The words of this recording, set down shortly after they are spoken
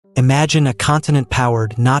Imagine a continent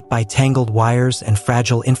powered not by tangled wires and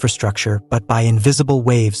fragile infrastructure, but by invisible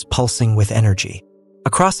waves pulsing with energy.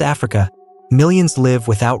 Across Africa, millions live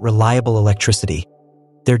without reliable electricity,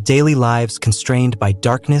 their daily lives constrained by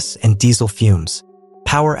darkness and diesel fumes.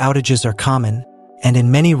 Power outages are common, and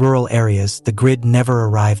in many rural areas, the grid never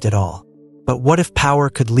arrived at all. But what if power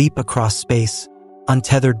could leap across space,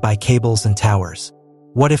 untethered by cables and towers?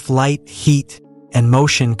 What if light, heat, and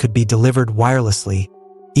motion could be delivered wirelessly,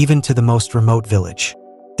 even to the most remote village?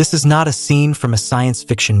 This is not a scene from a science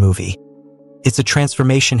fiction movie. It's a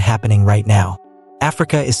transformation happening right now.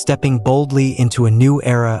 Africa is stepping boldly into a new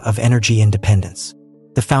era of energy independence.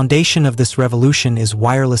 The foundation of this revolution is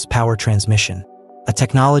wireless power transmission, a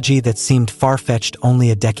technology that seemed far-fetched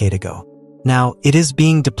only a decade ago. Now, it is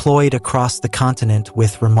being deployed across the continent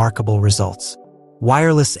with remarkable results.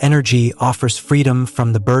 Wireless energy offers freedom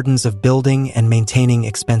from the burdens of building and maintaining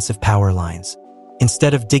expensive power lines.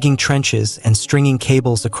 Instead of digging trenches and stringing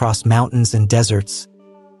cables across mountains and deserts,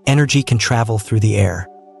 energy can travel through the air.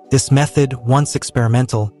 This method, once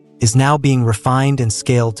experimental, is now being refined and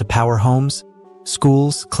scaled to power homes,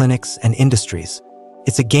 schools, clinics, and industries.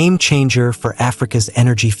 It's a game changer for Africa's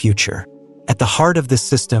energy future. At the heart of this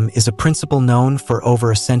system is a principle known for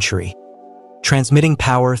over a century: transmitting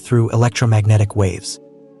power through electromagnetic waves.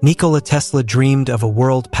 Nikola Tesla dreamed of a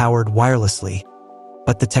world powered wirelessly,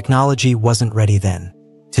 but the technology wasn't ready then.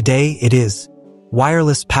 Today, it is.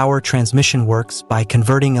 Wireless power transmission works by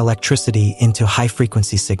converting electricity into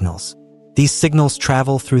high-frequency signals. These signals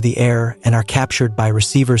travel through the air and are captured by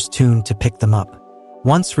receivers tuned to pick them up.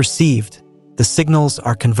 Once received, the signals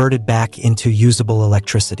are converted back into usable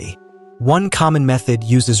electricity. One common method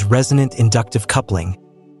uses resonant inductive coupling,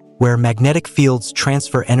 where magnetic fields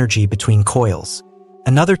transfer energy between coils.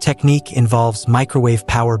 Another technique involves microwave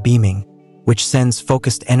power beaming, which sends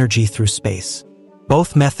focused energy through space.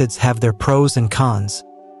 Both methods have their pros and cons,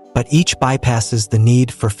 but each bypasses the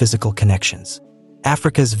need for physical connections.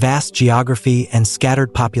 Africa's vast geography and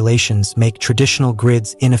scattered populations make traditional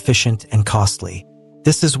grids inefficient and costly.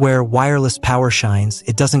 This is where wireless power shines.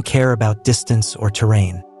 It doesn't care about distance or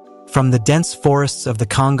terrain. From the dense forests of the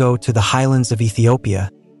Congo to the highlands of Ethiopia,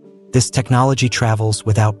 this technology travels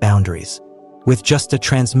without boundaries. With just a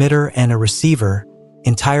transmitter and a receiver,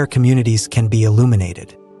 entire communities can be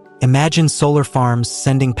illuminated. Imagine solar farms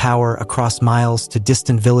sending power across miles to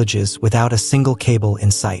distant villages without a single cable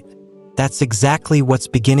in sight. That's exactly what's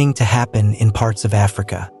beginning to happen in parts of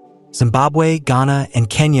Africa. Zimbabwe, Ghana, and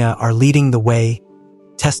Kenya are leading the way,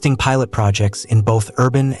 testing pilot projects in both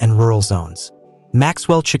urban and rural zones.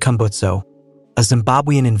 Maxwell Chikumbutso, a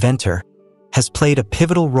Zimbabwean inventor, has played a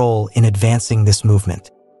pivotal role in advancing this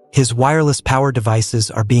movement. His wireless power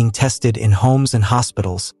devices are being tested in homes and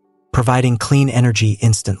hospitals, providing clean energy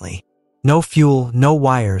instantly. No fuel, no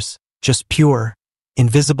wires, just pure,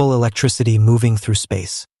 invisible electricity moving through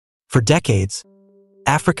space. For decades,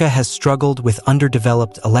 Africa has struggled with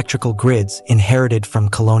underdeveloped electrical grids inherited from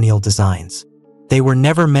colonial designs. They were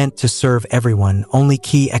never meant to serve everyone, only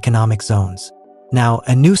key economic zones. Now,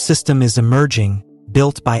 a new system is emerging,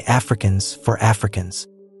 built by Africans for Africans.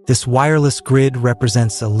 This wireless grid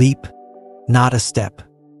represents a leap, not a step.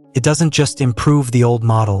 It doesn't just improve the old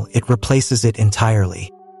model, it replaces it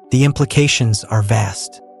entirely. The implications are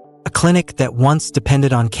vast. A clinic that once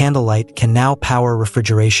depended on candlelight can now power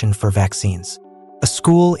refrigeration for vaccines. A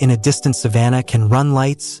school in a distant savannah can run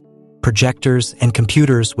lights, projectors, and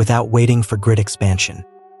computers without waiting for grid expansion.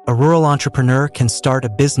 A rural entrepreneur can start a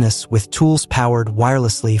business with tools powered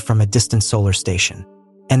wirelessly from a distant solar station.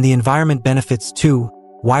 And the environment benefits too.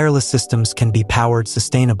 Wireless systems can be powered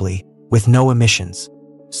sustainably, with no emissions.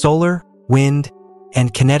 Solar, wind,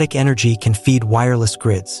 and kinetic energy can feed wireless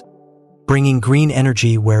grids, bringing green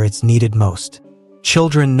energy where it's needed most.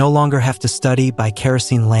 Children no longer have to study by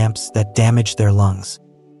kerosene lamps that damage their lungs.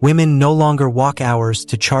 Women no longer walk hours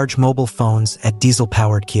to charge mobile phones at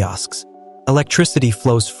diesel-powered kiosks. Electricity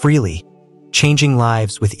flows freely, changing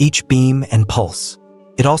lives with each beam and pulse.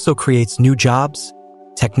 It also creates new jobs.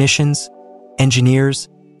 Technicians, engineers,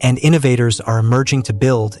 and innovators are emerging to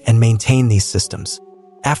build and maintain these systems.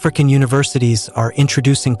 African universities are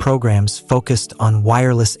introducing programs focused on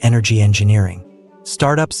wireless energy engineering.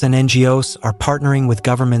 Startups and NGOs are partnering with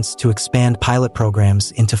governments to expand pilot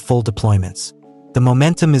programs into full deployments. The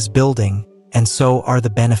momentum is building, and so are the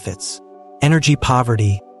benefits. Energy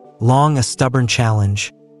poverty, long a stubborn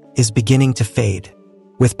challenge, is beginning to fade.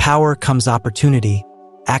 With power comes opportunity,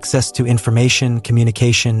 access to information,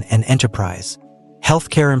 communication, and enterprise.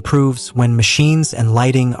 Healthcare improves when machines and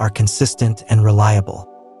lighting are consistent and reliable.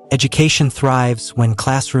 Education thrives when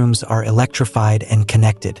classrooms are electrified and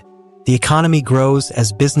connected. The economy grows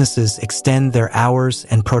as businesses extend their hours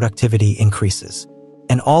and productivity increases.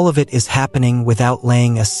 And all of it is happening without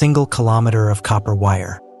laying a single kilometer of copper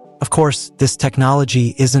wire. Of course, this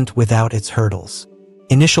technology isn't without its hurdles.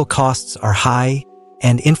 Initial costs are high,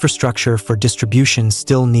 and infrastructure for distribution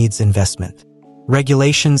still needs investment.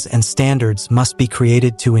 Regulations and standards must be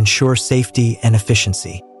created to ensure safety and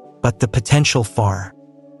efficiency. But the potential far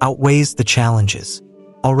outweighs the challenges.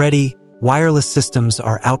 Already, wireless systems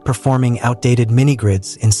are outperforming outdated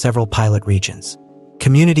mini-grids in several pilot regions.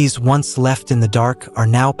 Communities once left in the dark are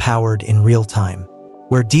now powered in real time.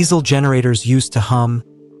 Where diesel generators used to hum,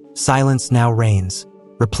 silence now reigns,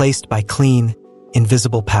 replaced by clean,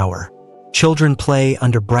 invisible power. Children play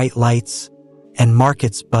under bright lights, and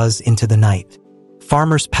markets buzz into the night.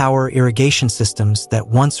 Farmers power irrigation systems that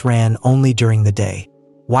once ran only during the day.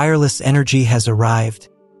 Wireless energy has arrived,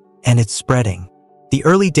 and it's spreading. The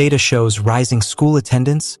early data shows rising school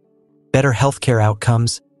attendance, better healthcare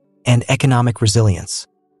outcomes, and economic resilience.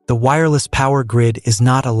 The wireless power grid is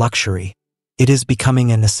not a luxury. It is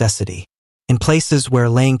becoming a necessity. In places where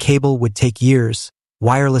laying cable would take years,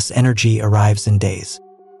 wireless energy arrives in days.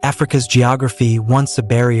 Africa's geography, once a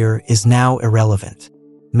barrier, is now irrelevant.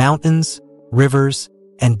 Mountains, rivers,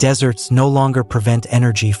 and deserts no longer prevent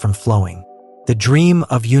energy from flowing. The dream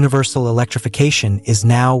of universal electrification is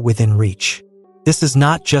now within reach. This is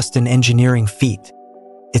not just an engineering feat.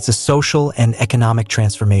 It's a social and economic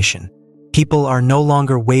transformation. People are no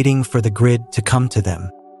longer waiting for the grid to come to them.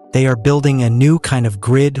 They are building a new kind of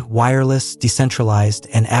grid, wireless, decentralized,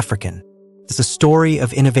 and African. It's a story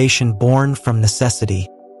of innovation born from necessity,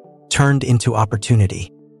 turned into opportunity.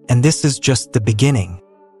 And this is just the beginning.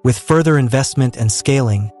 With further investment and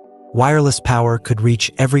scaling, wireless power could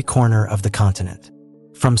reach every corner of the continent.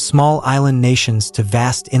 From small island nations to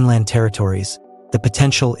vast inland territories, the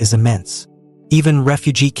potential is immense. Even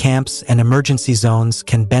refugee camps and emergency zones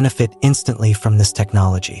can benefit instantly from this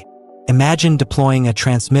technology. Imagine deploying a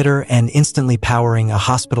transmitter and instantly powering a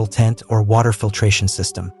hospital tent or water filtration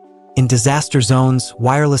system. In disaster zones,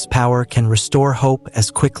 wireless power can restore hope as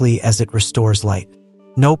quickly as it restores light.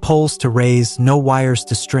 No poles to raise, no wires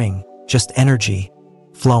to string, just energy,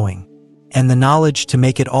 flowing. And the knowledge to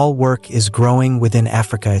make it all work is growing within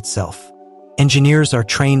Africa itself. Engineers are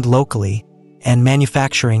trained locally, and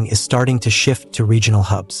manufacturing is starting to shift to regional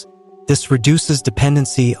hubs. This reduces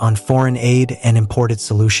dependency on foreign aid and imported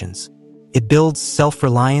solutions. It builds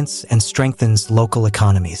self-reliance and strengthens local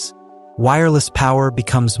economies. Wireless power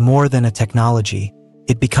becomes more than a technology,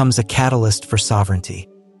 it becomes a catalyst for sovereignty.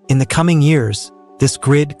 In the coming years, this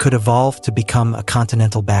grid could evolve to become a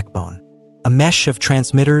continental backbone. A mesh of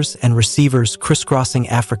transmitters and receivers crisscrossing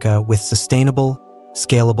Africa with sustainable,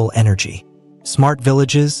 scalable energy. Smart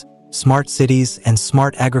villages, smart cities, and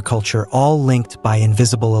smart agriculture all linked by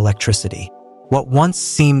invisible electricity. What once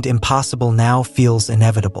seemed impossible now feels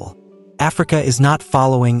inevitable. Africa is not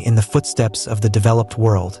following in the footsteps of the developed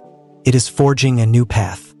world. It is forging a new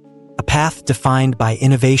path. A path defined by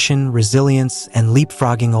innovation, resilience, and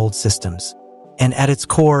leapfrogging old systems. And at its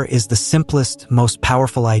core is the simplest, most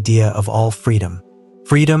powerful idea of all: freedom.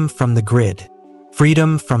 Freedom from the grid.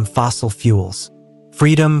 Freedom from fossil fuels.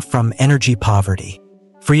 Freedom from energy poverty.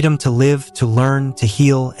 Freedom to live, to learn, to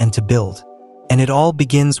heal, and to build. And it all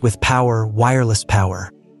begins with power, wireless power,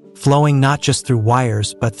 flowing not just through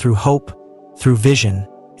wires, but through hope, through vision,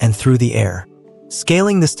 and through the air.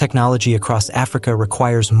 Scaling this technology across Africa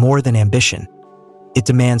requires more than ambition. It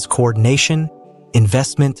demands coordination,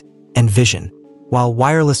 investment, and vision. While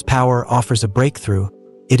wireless power offers a breakthrough,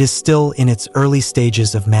 it is still in its early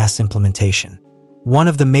stages of mass implementation. One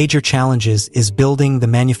of the major challenges is building the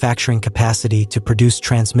manufacturing capacity to produce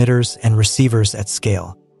transmitters and receivers at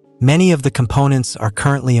scale. Many of the components are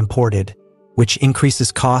currently imported, which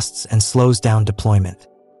increases costs and slows down deployment.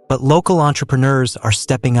 But local entrepreneurs are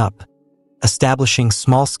stepping up, establishing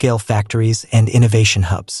small-scale factories and innovation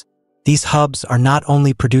hubs. These hubs are not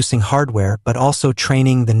only producing hardware, but also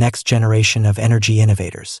training the next generation of energy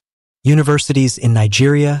innovators. Universities in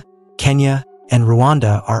Nigeria, Kenya, and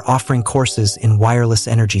Rwanda are offering courses in wireless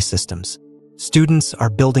energy systems. Students are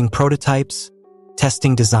building prototypes,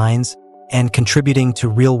 testing designs, and contributing to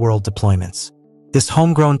real-world deployments. This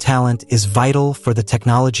homegrown talent is vital for the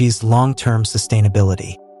technology's long-term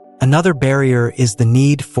sustainability. Another barrier is the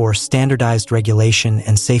need for standardized regulation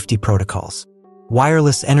and safety protocols.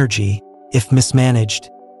 Wireless energy, if mismanaged,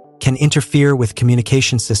 can interfere with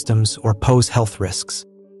communication systems or pose health risks.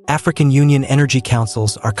 African Union energy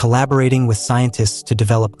councils are collaborating with scientists to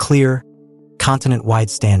develop clear, continent-wide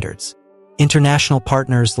standards. International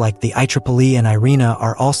partners like the IEEE and IRENA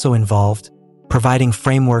are also involved, providing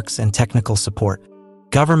frameworks and technical support.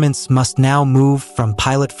 Governments must now move from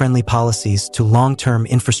pilot-friendly policies to long-term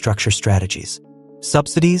infrastructure strategies.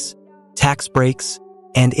 Subsidies, tax breaks,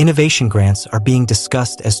 and innovation grants are being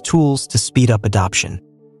discussed as tools to speed up adoption.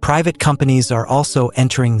 Private companies are also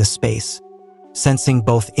entering the space, sensing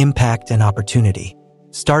both impact and opportunity.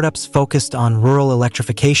 Startups focused on rural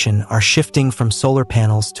electrification are shifting from solar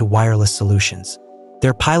panels to wireless solutions.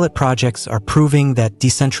 Their pilot projects are proving that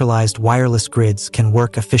decentralized wireless grids can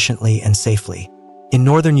work efficiently and safely. In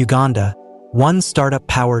northern Uganda, one startup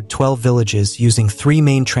powered 12 villages using 3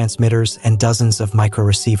 main transmitters and dozens of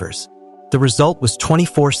micro-receivers. The result was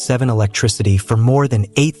 24/7 electricity for more than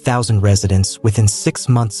 8,000 residents within 6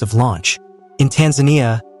 months of launch. In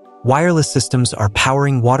Tanzania, wireless systems are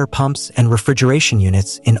powering water pumps and refrigeration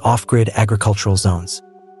units in off-grid agricultural zones.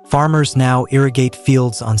 Farmers now irrigate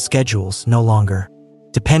fields on schedules, no longer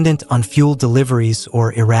dependent on fuel deliveries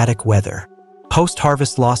or erratic weather.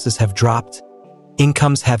 Post-harvest losses have dropped,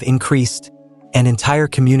 incomes have increased, and entire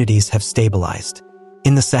communities have stabilized.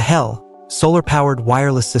 In the Sahel, solar-powered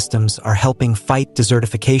wireless systems are helping fight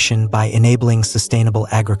desertification by enabling sustainable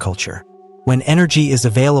agriculture. When energy is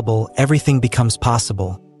available, everything becomes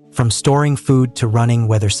possible, from storing food to running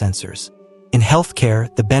weather sensors. In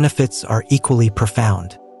healthcare, the benefits are equally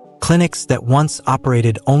profound. Clinics that once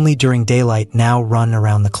operated only during daylight now run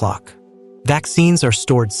around the clock. Vaccines are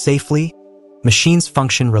stored safely, machines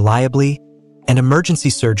function reliably, and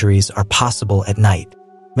emergency surgeries are possible at night.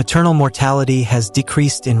 Maternal mortality has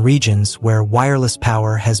decreased in regions where wireless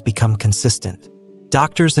power has become consistent.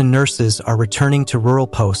 Doctors and nurses are returning to rural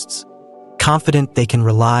posts, confident they can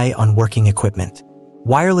rely on working equipment.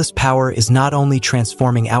 Wireless power is not only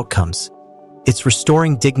transforming outcomes, it's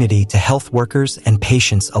restoring dignity to health workers and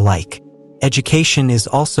patients alike. Education is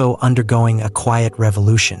also undergoing a quiet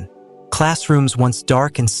revolution. Classrooms once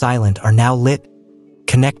dark and silent are now lit,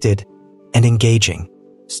 connected, and engaging.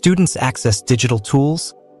 Students access digital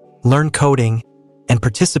tools, learn coding, and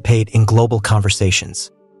participate in global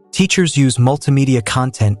conversations. Teachers use multimedia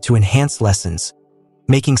content to enhance lessons,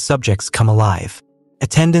 making subjects come alive.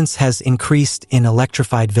 Attendance has increased in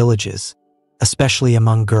electrified villages, especially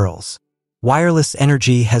among girls. Wireless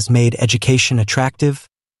energy has made education attractive,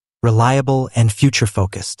 reliable, and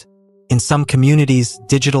future-focused. In some communities,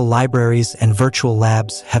 digital libraries and virtual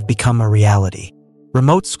labs have become a reality.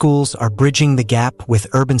 Remote schools are bridging the gap with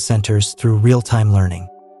urban centers through real-time learning.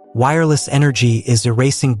 Wireless energy is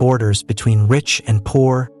erasing borders between rich and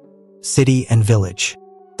poor, city and village.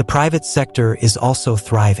 The private sector is also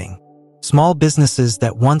thriving. Small businesses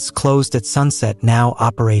that once closed at sunset now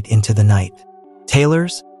operate into the night.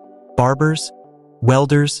 Tailors, barbers,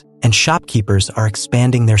 welders, and shopkeepers are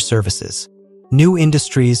expanding their services. New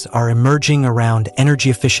industries are emerging around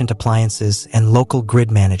energy-efficient appliances and local grid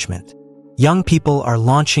management. Young people are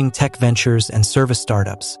launching tech ventures and service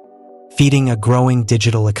startups, feeding a growing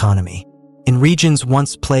digital economy. In regions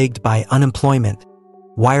once plagued by unemployment,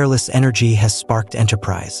 wireless energy has sparked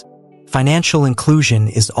enterprise. Financial inclusion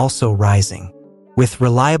is also rising. With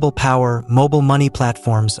reliable power, mobile money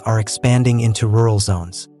platforms are expanding into rural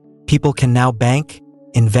zones. People can now bank,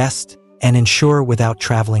 invest, and insure without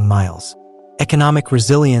traveling miles. Economic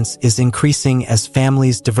resilience is increasing as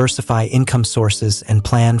families diversify income sources and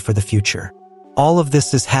plan for the future. All of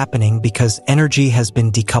this is happening because energy has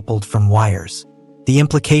been decoupled from wires. The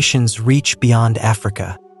implications reach beyond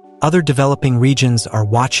Africa. Other developing regions are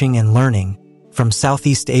watching and learning, from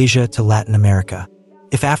Southeast Asia to Latin America.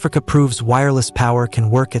 If Africa proves wireless power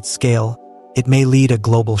can work at scale, it may lead a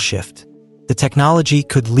global shift. The technology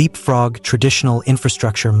could leapfrog traditional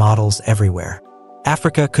infrastructure models everywhere.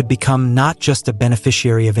 Africa could become not just a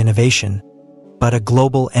beneficiary of innovation, but a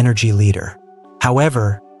global energy leader.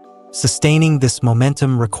 However, sustaining this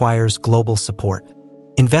momentum requires global support.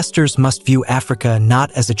 Investors must view Africa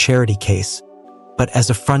not as a charity case, but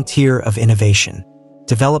as a frontier of innovation.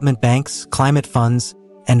 Development banks, climate funds,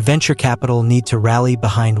 and venture capital need to rally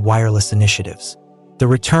behind wireless initiatives. The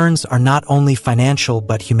returns are not only financial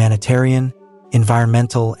but humanitarian,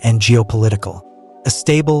 environmental, and geopolitical. A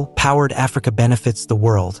stable, powered Africa benefits the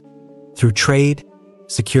world through trade,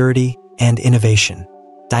 security, and innovation.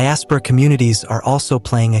 Diaspora communities are also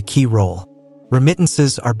playing a key role.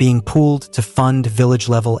 Remittances are being pooled to fund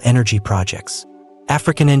village-level energy projects.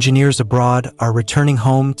 African engineers abroad are returning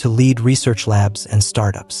home to lead research labs and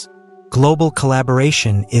startups. Global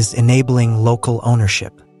collaboration is enabling local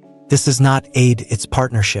ownership. This is not aid, it's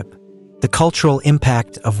partnership. The cultural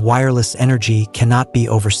impact of wireless energy cannot be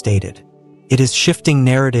overstated. It is shifting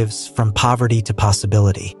narratives from poverty to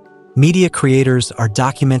possibility. Media creators are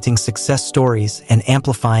documenting success stories and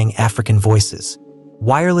amplifying African voices.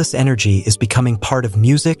 Wireless energy is becoming part of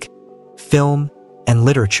music, film, and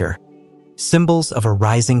literature, symbols of a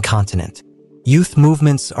rising continent. Youth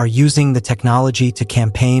movements are using the technology to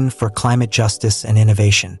campaign for climate justice and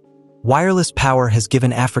innovation. Wireless power has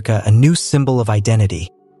given Africa a new symbol of identity: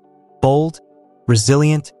 bold,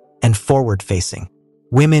 resilient, and forward-facing.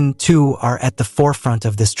 Women, too, are at the forefront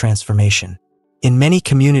of this transformation. In many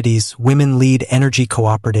communities, women lead energy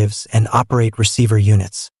cooperatives and operate receiver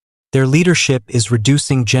units. Their leadership is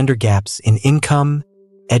reducing gender gaps in income,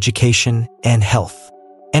 education, and health.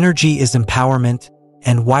 Energy is empowerment,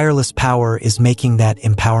 and wireless power is making that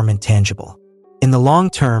empowerment tangible. In the long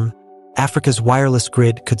term, Africa's wireless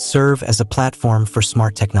grid could serve as a platform for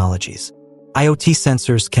smart technologies. IoT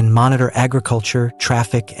sensors can monitor agriculture,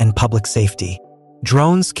 traffic, and public safety.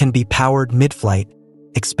 Drones can be powered mid-flight,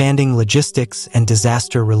 expanding logistics and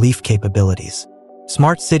disaster relief capabilities.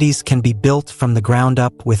 Smart cities can be built from the ground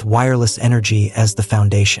up with wireless energy as the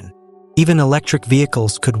foundation. Even electric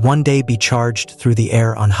vehicles could one day be charged through the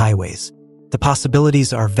air on highways. The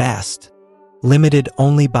possibilities are vast, limited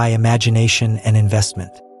only by imagination and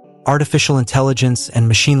investment. Artificial intelligence and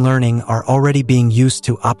machine learning are already being used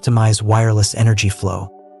to optimize wireless energy flow.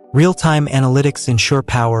 Real-time analytics ensure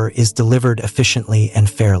power is delivered efficiently and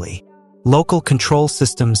fairly. Local control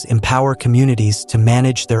systems empower communities to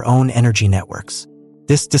manage their own energy networks.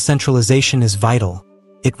 This decentralization is vital.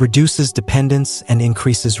 It reduces dependence and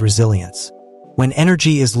increases resilience. When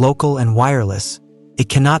energy is local and wireless, it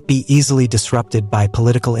cannot be easily disrupted by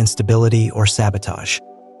political instability or sabotage.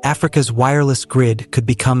 Africa's wireless grid could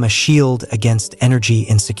become a shield against energy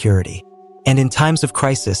insecurity. And in times of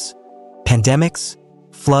crisis, pandemics,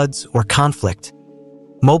 floods, or conflict,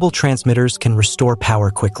 mobile transmitters can restore power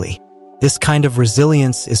quickly. This kind of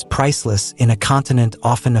resilience is priceless in a continent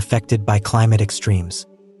often affected by climate extremes.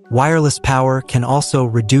 Wireless power can also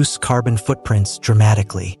reduce carbon footprints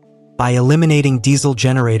dramatically. By eliminating diesel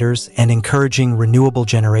generators and encouraging renewable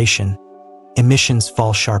generation, emissions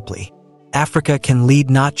fall sharply. Africa can lead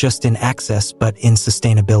not just in access but in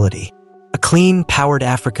sustainability. A clean, powered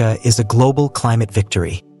Africa is a global climate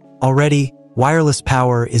victory. Already, wireless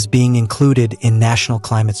power is being included in national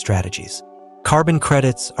climate strategies. Carbon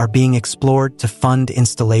credits are being explored to fund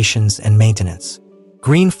installations and maintenance.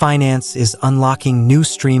 Green finance is unlocking new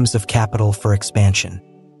streams of capital for expansion.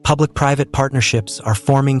 Public-private partnerships are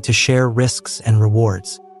forming to share risks and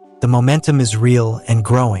rewards. The momentum is real and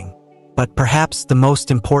growing, but perhaps the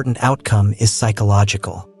most important outcome is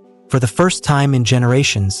psychological. For the first time in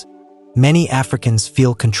generations, many Africans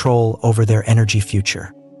feel control over their energy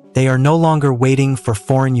future. They are no longer waiting for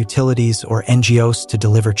foreign utilities or NGOs to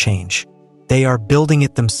deliver change. They are building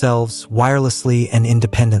it themselves wirelessly and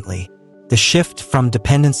independently. The shift from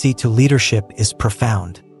dependency to leadership is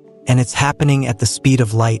profound, and it's happening at the speed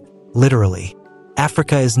of light, literally.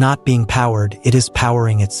 Africa is not being powered, it is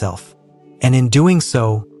powering itself. And in doing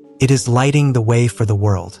so, it is lighting the way for the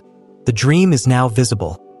world. The dream is now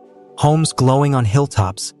visible. Homes glowing on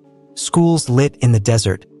hilltops, schools lit in the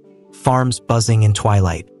desert, farms buzzing in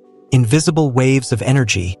twilight. Invisible waves of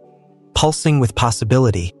energy, pulsing with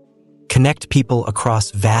possibility, connect people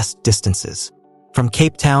across vast distances. From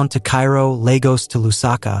Cape Town to Cairo, Lagos to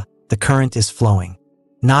Lusaka, the current is flowing.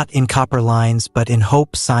 Not in copper lines, but in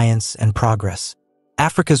hope, science, and progress.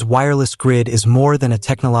 Africa's wireless grid is more than a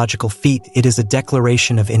technological feat, it is a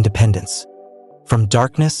declaration of independence. From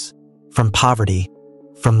darkness, from poverty,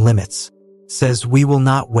 from limits. Says we will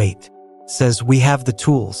not wait. Says we have the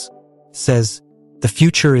tools. Says the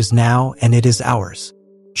future is now and it is ours.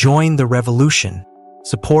 Join the revolution.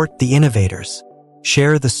 Support the innovators.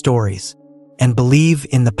 Share the stories. And believe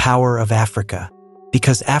in the power of Africa.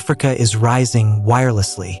 Because Africa is rising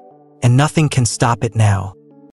wirelessly, and nothing can stop it now.